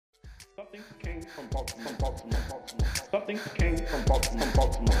Something came from Baltimore. Something came from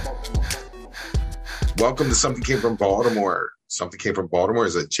Baltimore. Welcome to Something Came from Baltimore. Something Came from Baltimore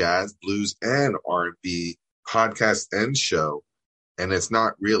is a jazz, blues, and R&B podcast and show, and it's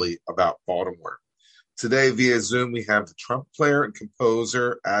not really about Baltimore. Today, via Zoom, we have the trumpet player and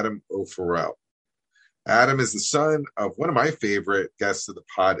composer, Adam O'Farrell. Adam is the son of one of my favorite guests of the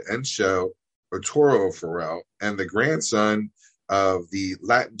pod and show, Arturo O'Farrell, and the grandson of the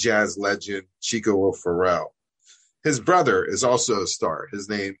Latin jazz legend, Chico O'Farrell. His brother is also a star. His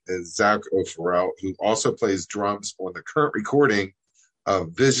name is Zach O'Farrell, who also plays drums on the current recording of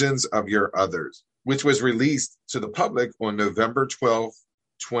Visions of Your Others, which was released to the public on November 12th,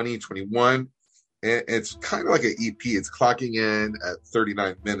 2021. And it's kind of like an EP. It's clocking in at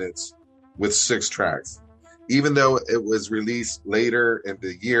 39 minutes with 6 tracks. Even though it was released later in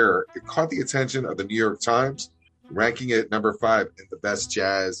the year, it caught the attention of the New York Times, ranking it number 5 in the best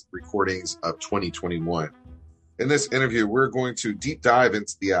jazz recordings of 2021. In this interview, we're going to deep dive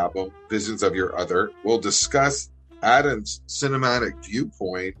into the album, Visions of Your Other. We'll discuss Adam's cinematic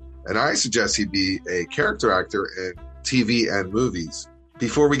viewpoint, and I suggest he be a character actor in TV and movies.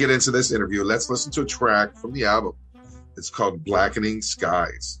 Before we get into this interview, let's listen to a track from the album. It's called Blackening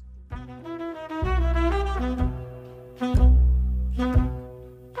Skies.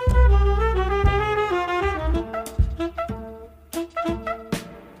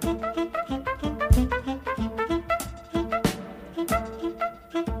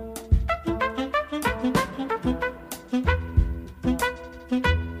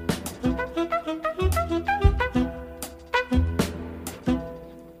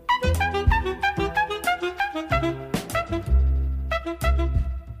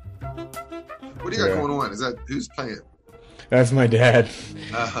 Who's playing? That's my dad.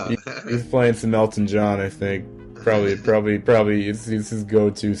 He's playing some Elton John, I think. Probably. It's his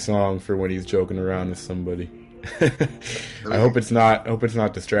go-to song for when he's joking around with somebody. I hope it's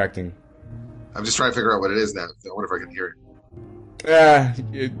not distracting. I'm just trying to figure out what it is now. I wonder if I can hear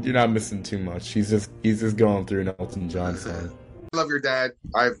it. You're not missing too much. He's just going through an Elton John song. I love your dad.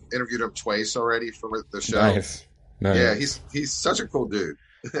 I've interviewed him twice already for the show. Nice. Yeah, he's such a cool dude.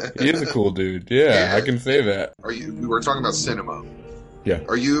 He is a cool dude. Yeah, I can say that. We were talking about cinema. Yeah.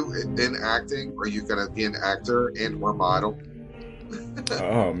 Are you in acting? Are you going to be an actor and or model?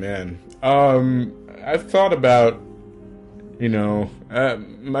 Oh, man. I've thought about,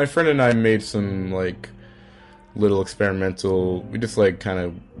 my friend and I made some, little experimental, we just, kind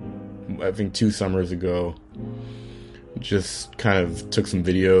of, I think 2 summers ago, just kind of took some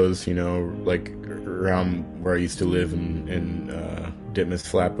videos, around where I used to live in Ditmas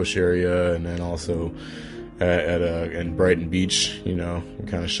Flatbush area, and then also in Brighton Beach. We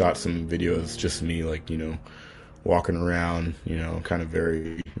kind of shot some videos, just me, walking around, kind of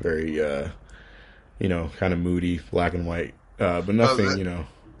very, very, kind of moody, black and white, but nothing,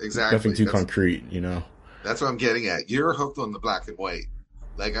 exactly. Nothing too concrete, That's what I'm getting at. You're hooked on the black and white,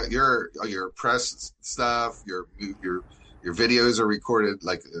 your press stuff, your videos are recorded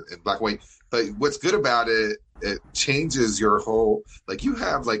in black and white. But what's good about it, it changes your whole, you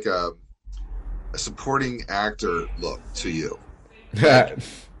have a supporting actor look to you.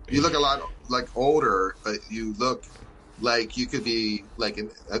 You look a lot older, but you look like you could be in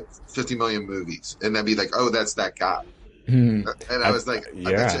 50 million movies, and that'd be oh, that's that guy. And I was like,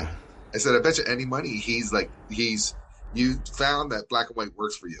 yeah. I bet you any money you found that black and white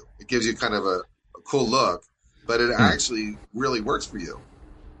works for you. It gives you kind of a cool look, but it actually really works for you.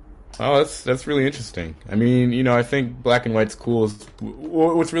 Oh, that's really interesting. I mean, I think black and white's cool.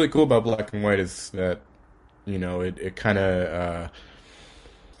 What's really cool about black and white is that, it kind of,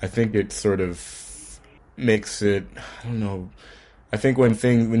 I think it sort of makes it, I don't know. I think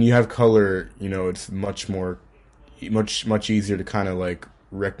when you have color, it's much easier to kind of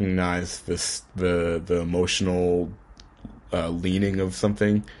recognize the emotional leaning of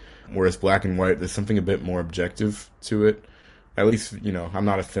something, whereas black and white, there's something a bit more objective to it. At least, I'm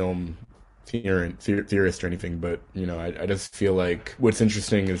not a film theorist or anything, but, I just feel like what's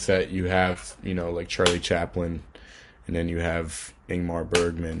interesting is that you have, Charlie Chaplin, and then you have Ingmar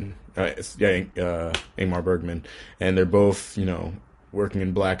Bergman, and they're both, working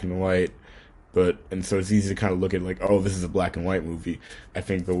in black and white, and so it's easy to kind of look at oh, this is a black and white movie. I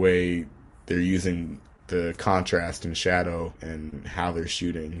think the way they're using the contrast and shadow and how they're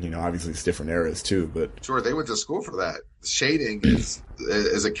shooting, obviously it's different eras too, but sure, they went to school for that. Shading is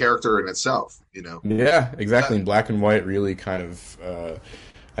a character in itself, Yeah, exactly. And black and white really kind of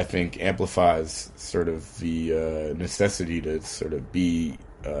I think amplifies sort of the necessity to sort of be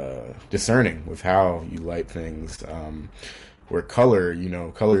discerning with how you light things, where color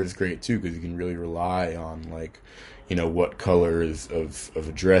is great too, because you can really rely on like, what colors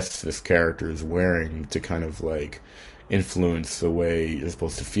of dress this character is wearing to kind of like influence the way you're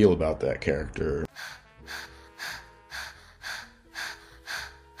supposed to feel about that character.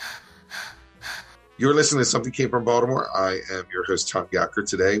 You're listening to Something Came from Baltimore. I am your host, Tom Gacker.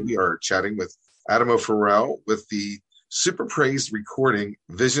 Today we are chatting with Adam O'Farrell with the super praised recording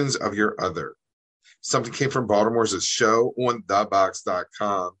Visions of Your Other. Something Came from Baltimore is a show on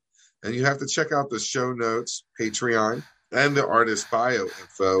thebox.com, and you have to check out the show notes, Patreon, and the artist bio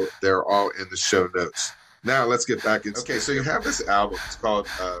info. They're all in the show notes. Now let's get back into okay. So you have this album. It's called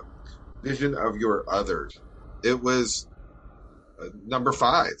Vision of Your Other. It was number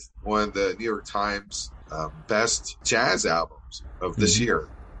 5 on the New York Times best jazz albums of this year.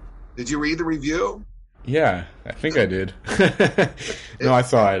 Did you read the review? Yeah, I think I did. No, I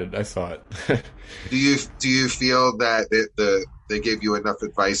saw it. Do you feel that they gave you enough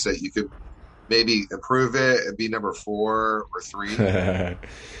advice that you could maybe improve it and be number 4 or 3? I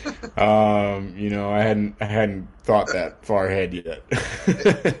hadn't thought that far ahead yet.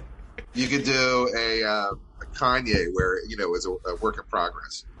 You could do a Kanye where it's a work in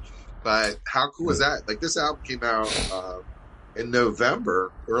progress. But how cool is that? Like, this album came out in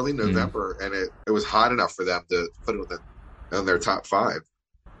November, early November, and it was hot enough for them to put it on their top 5.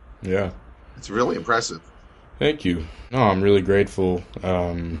 Yeah, it's really impressive. Thank you. No, I'm really grateful.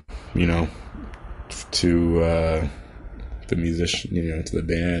 To the musician, to the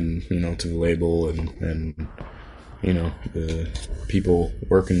band, to the label, and the people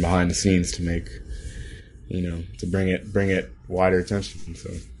working behind the scenes to make, to bring it wider attention. So,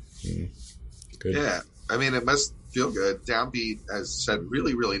 it's good. Yeah, I mean, it must feel good. Downbeat has said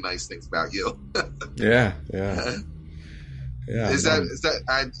really, really nice things about you. Yeah. Is that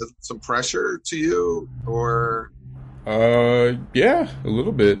add some pressure to you, or? Yeah, a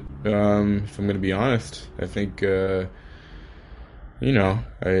little bit. If I'm going to be honest, I think, I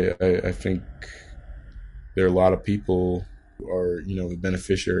think there are a lot of people who are, the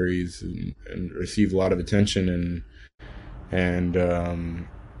beneficiaries and receive a lot of attention and I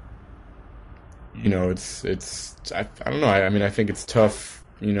don't know. I mean, I think it's tough,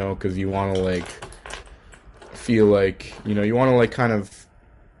 because you want to like feel like, you want to like kind of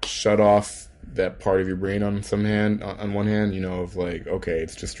shut off that part of your brain on one hand, of like, okay,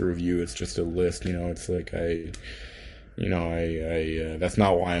 it's just a review, it's just a list, it's like I that's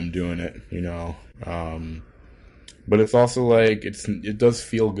not why I'm doing it, but it's also like it does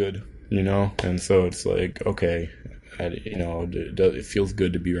feel good, and so it's like, okay, it feels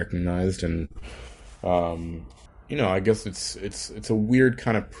good to be recognized, and I guess it's a weird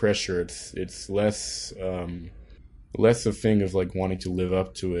kind of pressure. It's less a thing of like wanting to live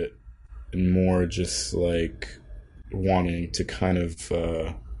up to it, and more just like wanting to kind of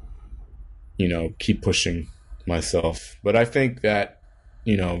keep pushing myself. But I think that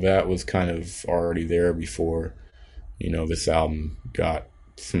that was kind of already there before this album got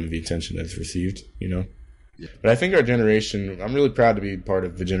some of the attention that it's received. Yeah. But I think our generation, I'm really proud to be part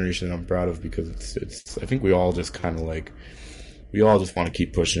of the generation that I'm proud of, because it's I think we all just kind of like, we all just want to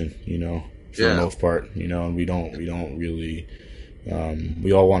keep pushing, for the most part, and we don't really,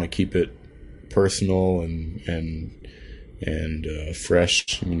 we all want to keep it personal and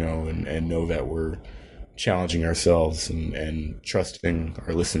fresh, and know that we're challenging ourselves and trusting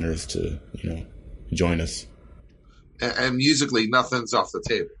our listeners to, join us. And musically, nothing's off the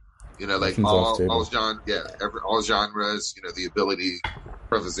table. Like all genres, the ability,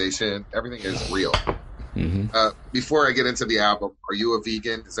 improvisation, everything is real. Mm-hmm. Before I get into the album, are you a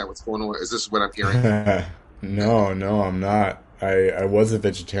vegan? Is that what's going on? Is this what I'm hearing? No, I'm not. I was a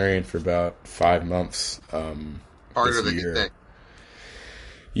vegetarian for about 5 months. Harder than you think.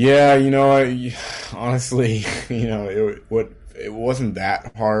 Yeah, honestly, it wasn't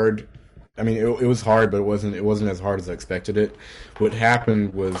that hard. I mean, it was hard, but it wasn't as hard as I expected it. What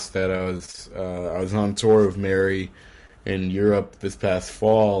happened was that I was on tour with Mary in Europe this past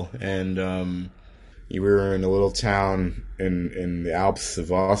fall, and we were in a little town in the Alps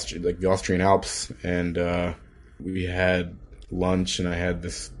of Austria, like the Austrian Alps, and we had lunch, and I had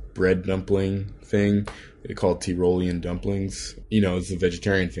this bread dumpling thing. They call it Tyrolean dumplings. It's a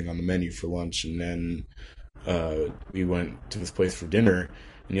vegetarian thing on the menu for lunch, and then we went to this place for dinner.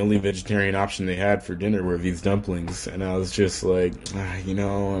 And the only vegetarian option they had for dinner were these dumplings, and I was just like,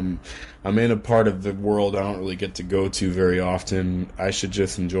 I'm in a part of the world I don't really get to go to very often. I should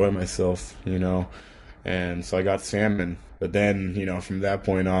just enjoy myself, And so I got salmon, But then, from that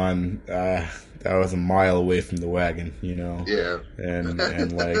point on, I was a mile away from the wagon, Yeah.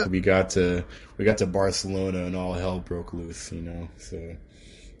 and like we got to Barcelona and all hell broke loose, So,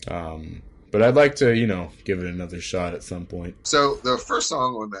 but I'd like to, give it another shot at some point. So the first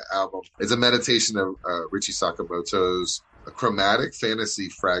song on the album is a meditation of Richie Sakamoto's A Chromatic Fantasy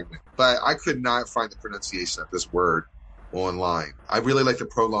Fragment, but I could not find the pronunciation of this word online. I really like the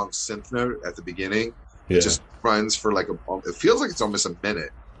prolonged synth note at the beginning. Yeah. It just runs for like it feels like it's almost a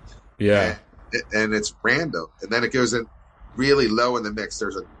minute. Yeah. And it's random. And then it goes in really low in the mix.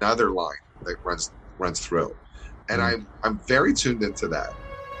 There's another line that runs through. And I'm very tuned into that.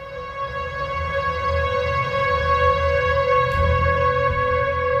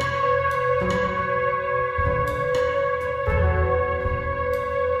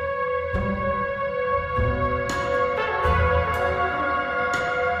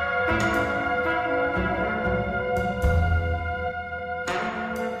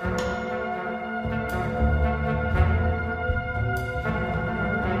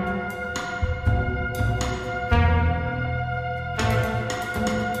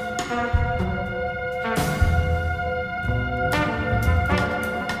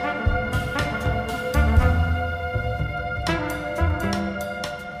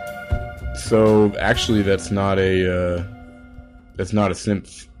 So actually, that's not a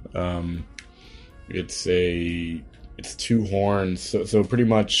synth. It's two horns. So pretty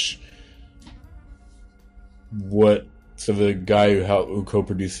much So the guy who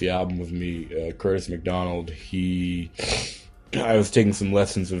co-produced the album with me, Curtis McDonald, I was taking some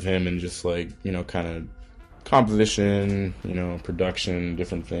lessons with him and just like kind of composition, production,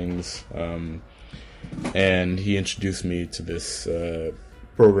 different things, and he introduced me to this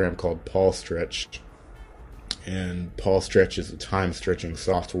program called Paul Stretch. And Paul Stretch is a time stretching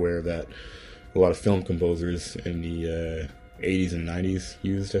software that a lot of film composers in the 80s and 90s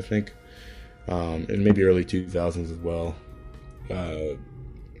used, I think, and maybe early 2000s as well.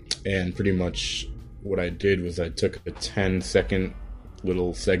 And pretty much what I did was I took a 10-second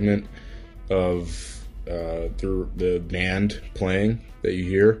little segment of the band playing that you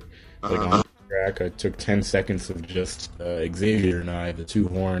hear, like on the track. I took 10 seconds of just Xavier and I, the two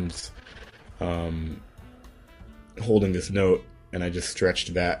horns, holding this note, and I just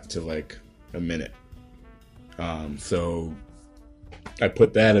stretched that to like a minute. So I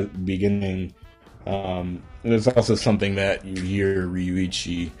put that at the beginning. And there's also something that you hear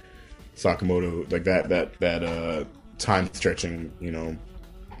Ryuichi Sakamoto, like that time stretching,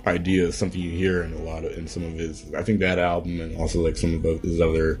 idea is something you hear in some of his, I think that album, and also like some of his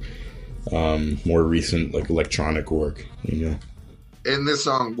other more recent like electronic work, In this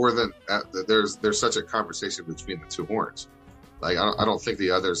song, more than there's such a conversation between the two horns. Like I don't think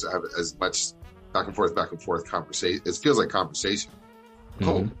the others have as much back and forth conversation. It feels like conversation.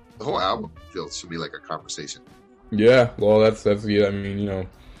 Mm-hmm. The whole album feels to me like a conversation. Yeah, well, that's yeah. I mean,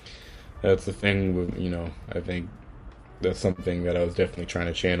 that's the thing with I think that's something that I was definitely trying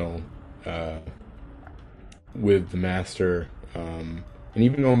to channel with the master, and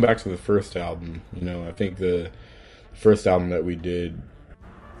even going back to the first album. I think the first album that we did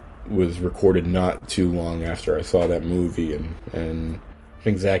was recorded not too long after I saw that movie, and I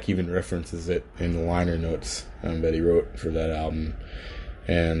think Zach even references it in the liner notes that he wrote for that album.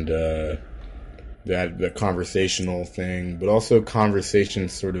 And that the conversational thing, but also conversation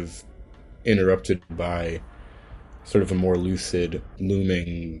sort of interrupted by sort of a more lucid,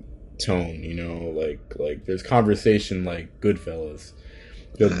 looming tone. Like there's conversation like Goodfellas.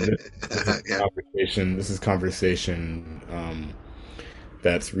 This is conversation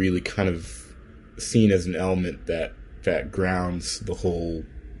that's really kind of seen as an element that grounds the whole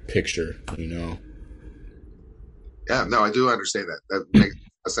picture. Yeah, no, I do understand that. That makes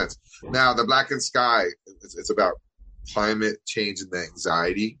a sense. Now, The Blackened Sky, it's about climate change and the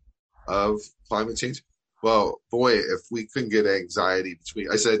anxiety of climate change. Well, boy, if we couldn't get anxiety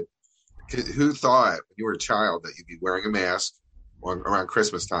I said, who thought when you were a child that you'd be wearing a mask around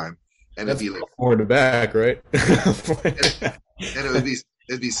Christmas time, and it'd be like forward to back, right? and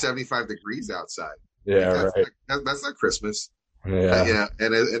it'd be 75 degrees outside. Yeah, like, right. That's not Christmas. Yeah,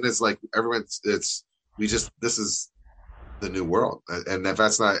 and it's like this is the new world, and if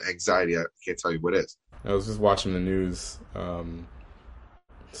that's not anxiety, I can't tell you what is. I was just watching the news.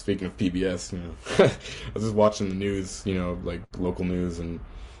 Speaking of PBS, I was just watching the news, like local news, and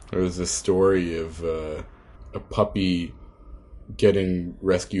there was this story of a puppy getting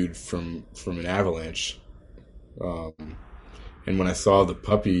rescued from an avalanche. And when I saw the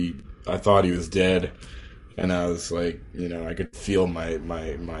puppy, I thought he was dead, and I was like, I could feel my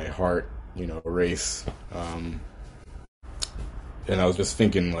heart, race. and I was just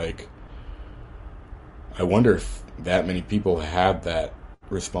thinking, like, I wonder if that many people have that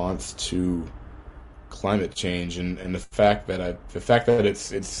response to climate change, and the fact that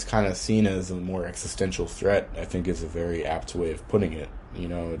it's kind of seen as a more existential threat, I think is a very apt way of putting it. You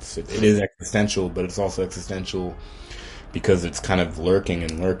know, it is existential, but it's also existential because it's kind of lurking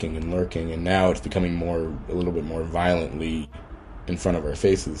and lurking and lurking, and now it's becoming a little bit more violently in front of our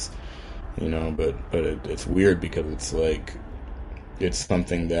faces. You know, but it's weird because it's like it's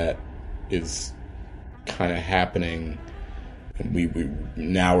something that is kind of happening. We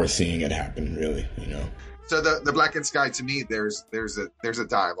now we're seeing it happen, really. You know. So the Blackened Sky, to me, there's a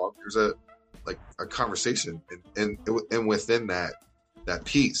dialogue, there's a conversation, and within that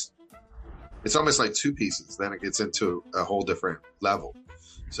piece, it's almost like two pieces. Then it gets into a whole different level.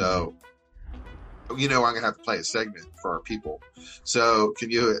 So, you know, I'm gonna have to play a segment for our people. So, can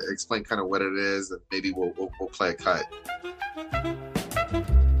you explain kind of what it is, and maybe we'll play a cut.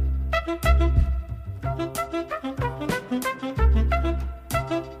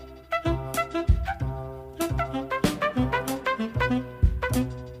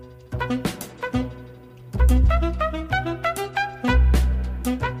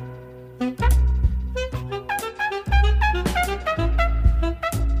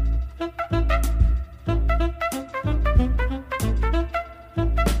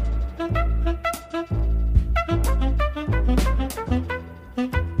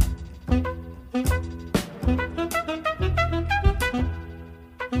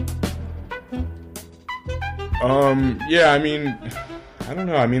 Yeah, I mean, I don't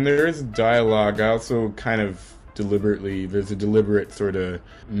know. I mean, there is dialogue. I also kind of there's a deliberate sort of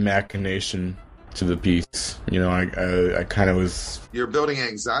machination to the piece. You know, I kind of was... You're building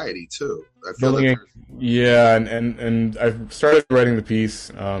anxiety, too. I feel yeah, and I started writing the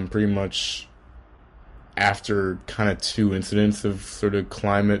piece pretty much after kind of two incidents of sort of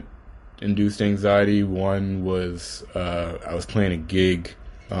climate-induced anxiety. One was I was playing a gig,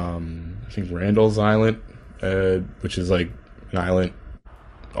 I think Randall's Island, which is like an island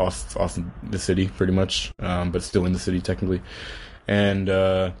off the city, pretty much, but still in the city technically. And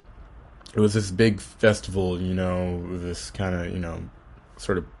it was this big festival, you know, this kind of, you know,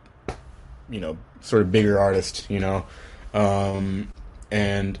 sort of bigger artist, you know,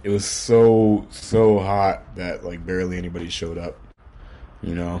 and it was so hot that like barely anybody showed up,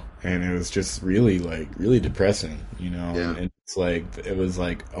 you know, and it was just really depressing, you know. Yeah. And it's like, it was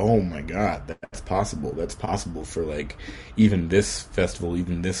like, oh my God, that's possible for like even this festival,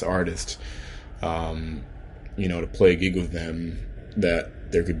 even this artist, you know, to play a gig with them,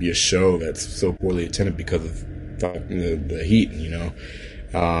 that there could be a show that's so poorly attended because of the heat, you know.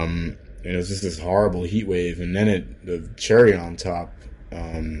 And it was just this horrible heat wave, and then the cherry on top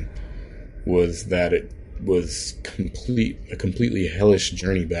was that it was a completely hellish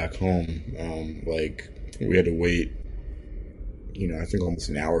journey back home. Like, we had to wait, you know, I think almost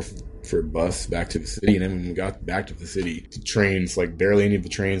an hour for a bus back to the city, and then when we got back to the city, the trains, like barely any of the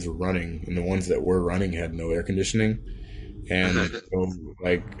trains were running, and the ones that were running had no air conditioning. And so,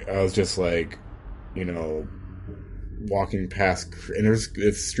 like, I was just like, you know, walking past, and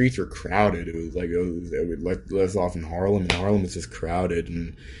the streets were crowded. It was like, it would let us off in Harlem, and Harlem was just crowded,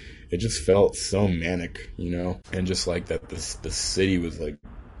 and it just felt so manic, you know, and just like that the city was like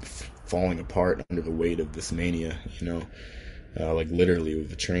falling apart under the weight of this mania, you know, like literally with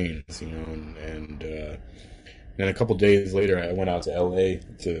the trains, you know, and then a couple days later, I went out to LA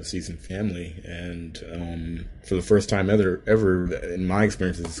to see some family, and for the first time ever in my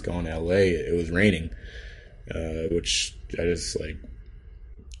experiences going to LA, it was raining, which I just like,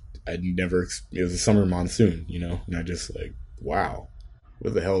 it was a summer monsoon, you know, and I just like, wow,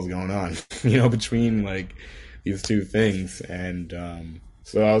 what the hell is going on, you know, between like these two things. And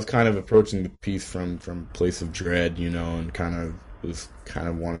so I was kind of approaching the piece from a place of dread, you know, and kind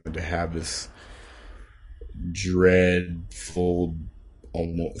of wanted to have this dreadful,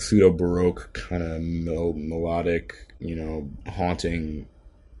 almost pseudo-baroque kind of melodic, you know, haunting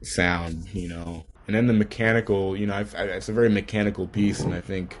sound, you know. And then the mechanical, you know, it's a very mechanical piece, and I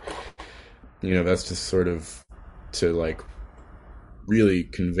think, you know, that's just sort of to like really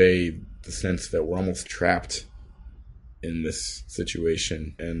convey the sense that we're almost trapped in this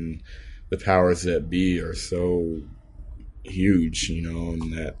situation, and the powers that be are so huge, you know,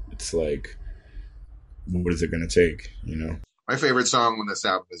 and that it's like, what is it going to take, you know? My favorite song on this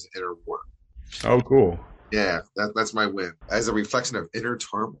album is Inner War. Oh, cool. Yeah, that's my win, as a reflection of inner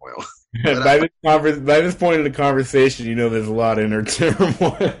turmoil. By this point in the conversation, you know, there's a lot of inner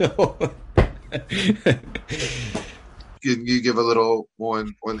turmoil. Can you give a little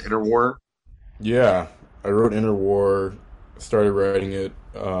on Inner War? Yeah, I wrote Inner War started writing it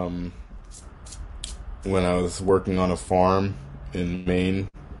when I was working on a farm in Maine,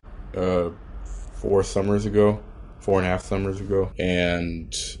 4.5 summers ago.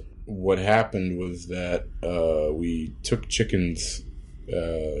 And what happened was that we took chickens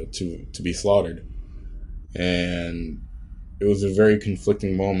to be slaughtered, and it was a very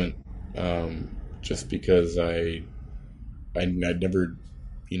conflicting moment, just because I'd never,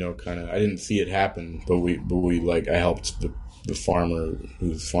 I didn't see it happen, but we like, I helped the farmer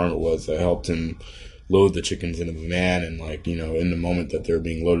whose farm it was. I helped him load the chickens into the van, and in the moment that they were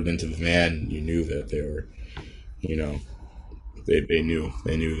being loaded into the van, you knew that they were, they knew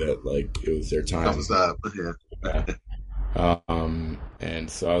that it was their time. That was up, yeah. And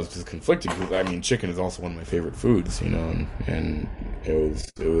so I was just conflicted because chicken is also one of my favorite foods, and it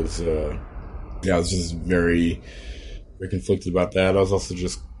was I was just very, very conflicted about that. I was also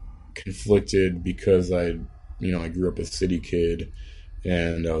just conflicted because I grew up a city kid,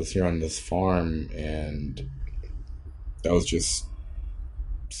 and I was here on this farm, and I was just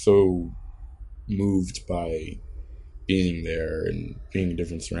so moved by being there and being in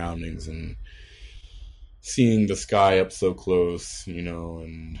different surroundings and seeing the sky up so close,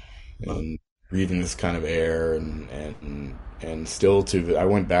 and breathing this kind of air, and still I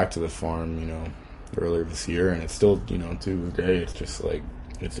went back to the farm, earlier this year, and it's still, to this day, it's just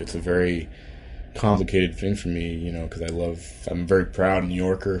it's a very complicated thing for me, because I'm a very proud New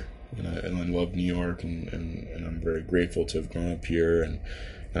Yorker, and I love New York, and I'm very grateful to have grown up here, and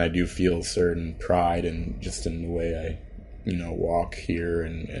I do feel a certain pride in the way I, walk here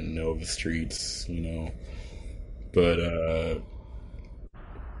and know the streets, but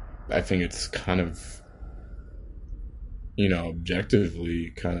I think it's kind of,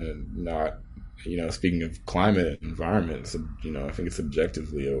 objectively kind of not, speaking of climate and environment, I think it's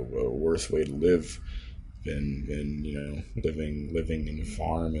objectively a worse way to live than living in a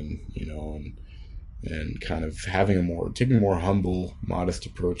farm, and kind of taking a more humble, modest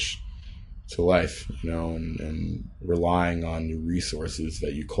approach to life, and relying on new resources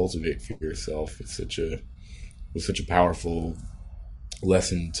that you cultivate for yourself. It's such a powerful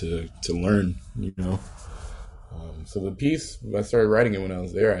lesson to learn, So the piece, I started writing it when I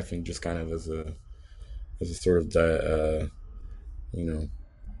was there, I think just kind of as a sort of,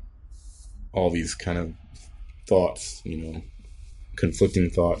 all these kind of thoughts, conflicting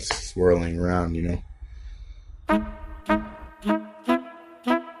thoughts swirling around,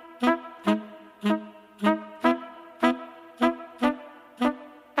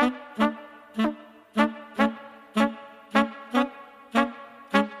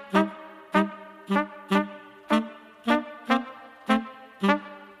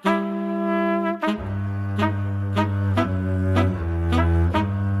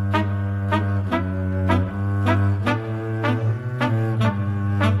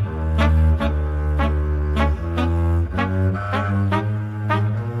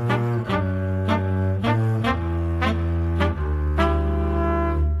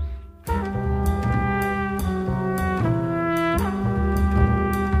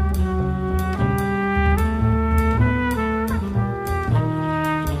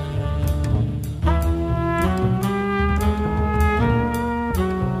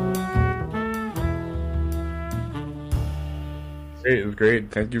 It was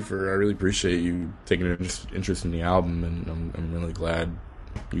great. Thank you I really appreciate you taking an interest in the album, and I'm really glad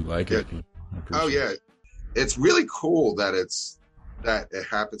you like it. Oh yeah, it's really cool that it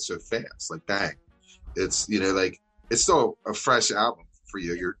happened so fast. Like, dang, it's it's still a fresh album for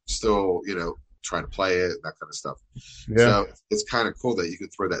you. You're still trying to play it and that kind of stuff. Yeah. So it's kind of cool that you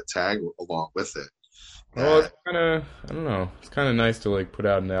could throw that tag along with it. Well, it's kind of, I don't know. It's kind of nice to put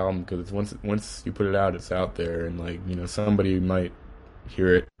out an album, because once you put it out, it's out there, and somebody might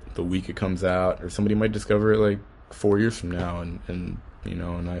hear it the week it comes out, or somebody might discover it 4 years from now, and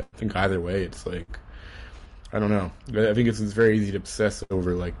I think either way, it's I don't know. I think it's very easy to obsess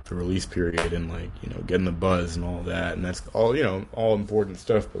over the release period and getting the buzz and all that, and that's all all important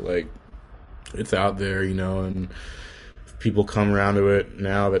stuff, but it's out there, and if people come around to it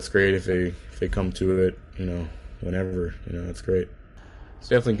now, that's great. If they come to it, whenever, that's great. It's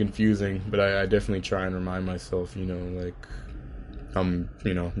definitely confusing, but I definitely try and remind myself, I'm,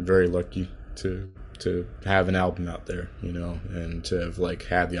 very lucky to have an album out there, and to have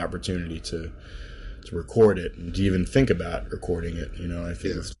had the opportunity to record it and to even think about recording it. I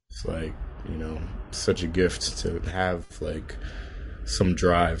think it's just such a gift to have some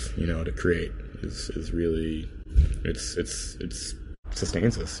drive, to create is really, it's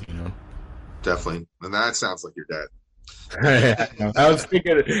sustains us, Definitely. And that sounds like your dad. I was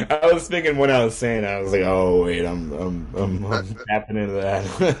thinking when I was saying that, I was like, oh wait, I'm tapping into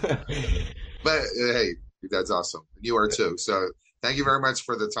that. But hey, that's awesome. You are too. So thank you very much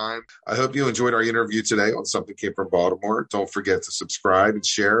for the time. I hope you enjoyed our interview today on Something Came from Baltimore. Don't forget to subscribe and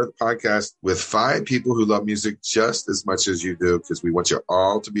share the podcast with 5 people who love music just as much as you do, because we want you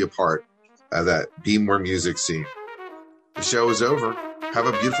all to be a part of that Be More Music scene. The show is over. Have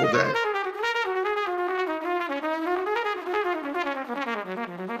a beautiful day.